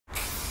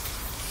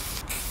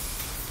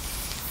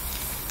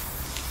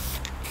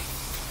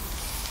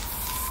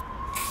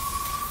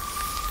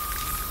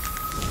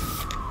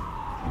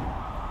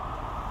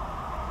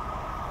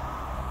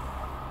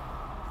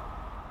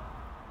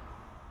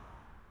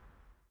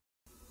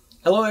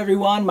Hello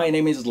everyone, my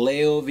name is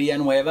Leo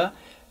Villanueva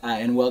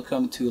and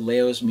welcome to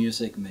Leo's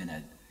Music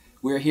Minute.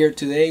 We're here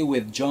today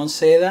with John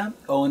Seda,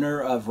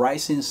 owner of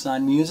Rising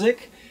Sun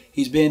Music.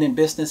 He's been in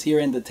business here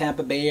in the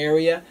Tampa Bay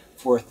area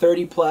for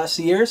 30 plus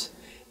years,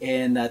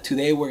 and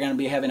today we're going to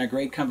be having a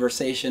great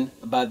conversation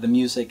about the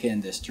music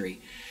industry.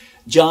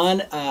 John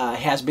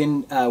has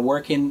been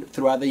working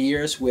throughout the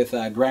years with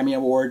Grammy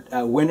Award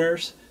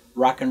winners,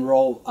 Rock and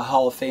Roll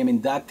Hall of Fame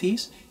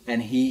inductees,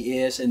 and he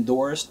is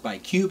endorsed by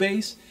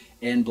Cubase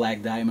and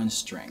Black Diamond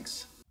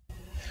Strings.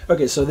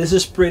 Okay, so this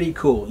is pretty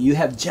cool. You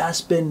have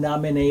just been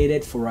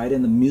nominated for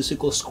writing the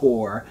musical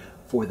score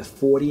for the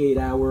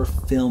 48-hour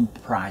film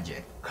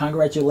project.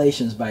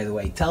 Congratulations, by the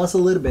way. Tell us a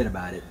little bit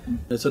about it.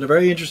 It's a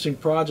very interesting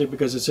project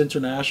because it's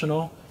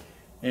international,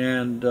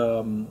 and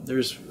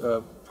there's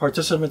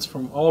participants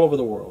from all over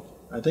the world.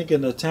 I think in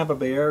the Tampa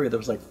Bay area there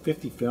was like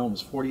 50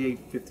 films,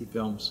 50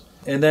 films.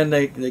 And then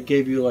they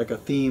gave you like a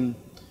theme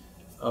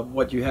of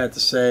what you had to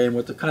say and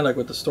what the kind of like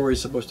what the story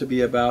is supposed to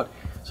be about.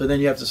 So then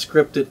you have to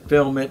script it,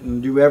 film it,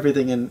 and do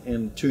everything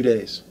in 2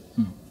 days.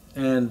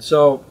 And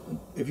so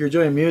if you're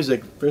doing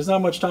music, there's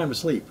not much time to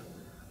sleep.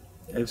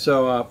 And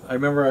so I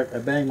remember I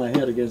banged my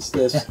head against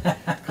this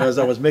because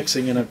I was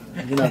mixing and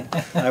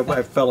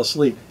I fell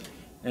asleep.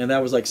 And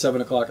that was like 7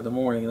 o'clock in the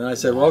morning. And then I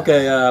said, well,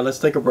 okay, let's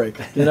take a break,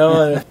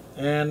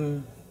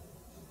 and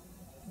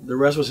the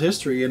rest was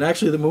history. And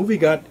actually the movie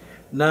got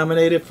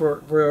nominated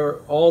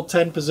for all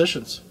 10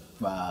 positions.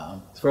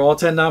 Wow. For all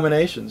 10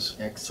 nominations.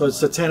 Excellent.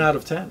 So it's a 10 out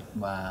of 10.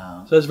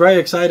 Wow. So it's very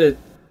excited.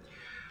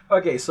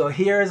 Okay, so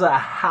here's a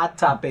hot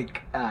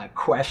topic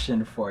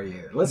question for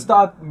you. Let's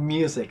talk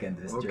music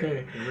industry.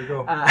 Okay, here we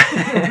go.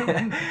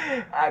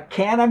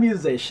 Can a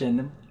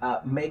musician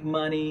make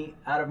money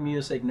out of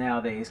music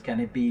nowadays? Can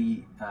it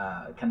be?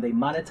 Can they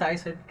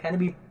monetize it? Can it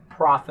be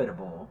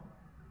profitable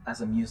as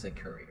a music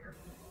career?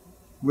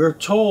 We're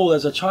told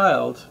as a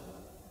child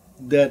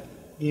that,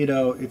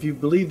 if you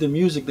believe the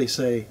music, they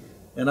say,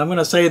 and I'm going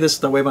to say this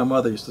the way my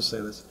mother used to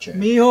say this. Sure.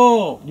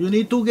 Mijo, you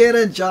need to get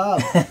a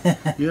job.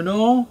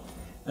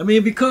 I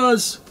mean,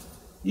 because,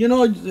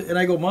 and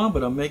I go, Mom,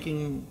 but I'm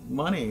making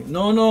money.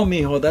 No,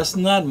 mijo, that's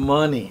not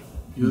money.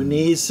 You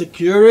need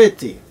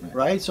security,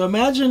 right? So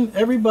imagine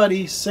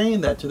everybody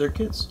saying that to their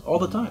kids all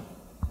the time,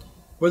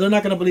 where they're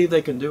not going to believe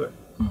they can do it.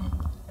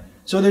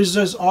 So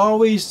there's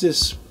always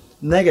this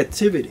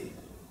negativity,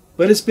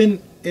 but it's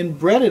been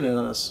inbred in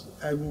us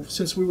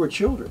since we were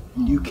children.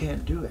 You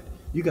can't do it.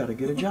 You got to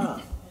get a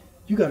job.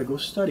 You got to go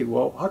study.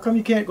 Well, how come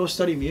you can't go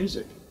study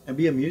music and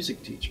be a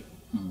music teacher,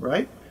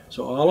 right?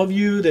 So all of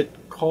you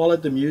that call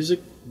it the music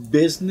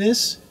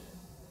business,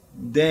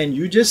 then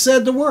you just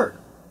said the word.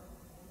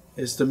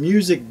 It's the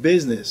music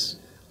business.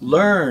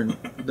 Learn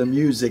the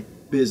music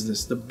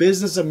business. The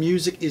business of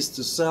music is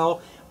to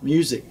sell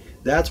music.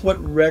 That's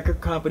what record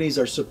companies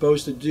are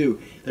supposed to do.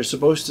 They're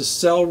supposed to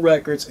sell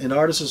records, and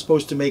artists are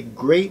supposed to make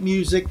great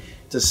music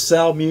to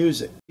sell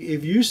music.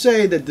 If you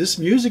say that this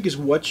music is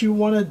what you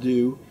want to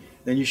do,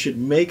 then you should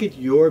make it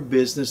your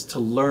business to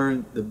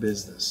learn the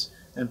business.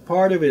 And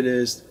part of it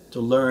is to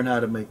learn how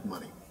to make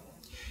money.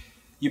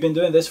 You've been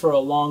doing this for a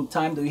long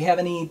time. Do you have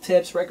any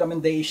tips,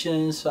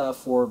 recommendations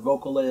for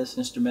vocalists,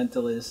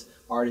 instrumentalists,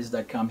 artists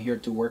that come here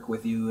to work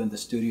with you in the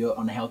studio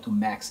on how to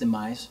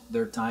maximize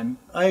their time?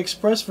 I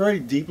express very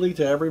deeply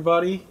to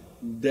everybody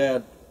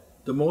that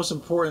the most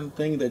important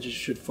thing that you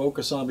should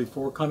focus on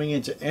before coming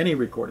into any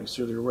recording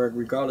studio,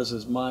 regardless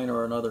is mine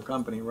or another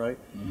company, right,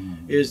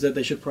 is that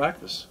they should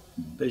practice.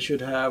 They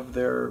should have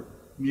their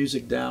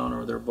music down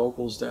or their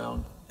vocals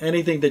down.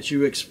 Anything that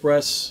you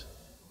express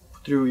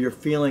through your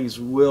feelings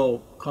will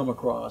come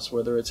across,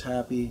 whether it's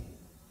happy,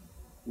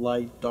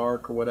 light,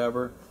 dark, or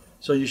whatever.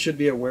 So you should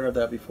be aware of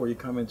that before you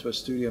come into a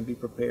studio and be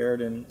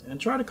prepared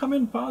and try to come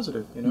in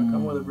positive,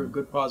 come with a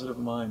good positive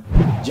mind.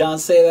 John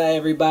Seda,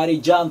 everybody.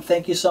 John,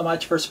 thank you so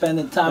much for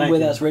spending time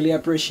with us. Really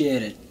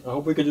appreciate it. I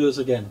hope we can do this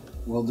again.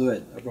 We'll do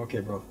it.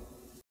 Okay, bro.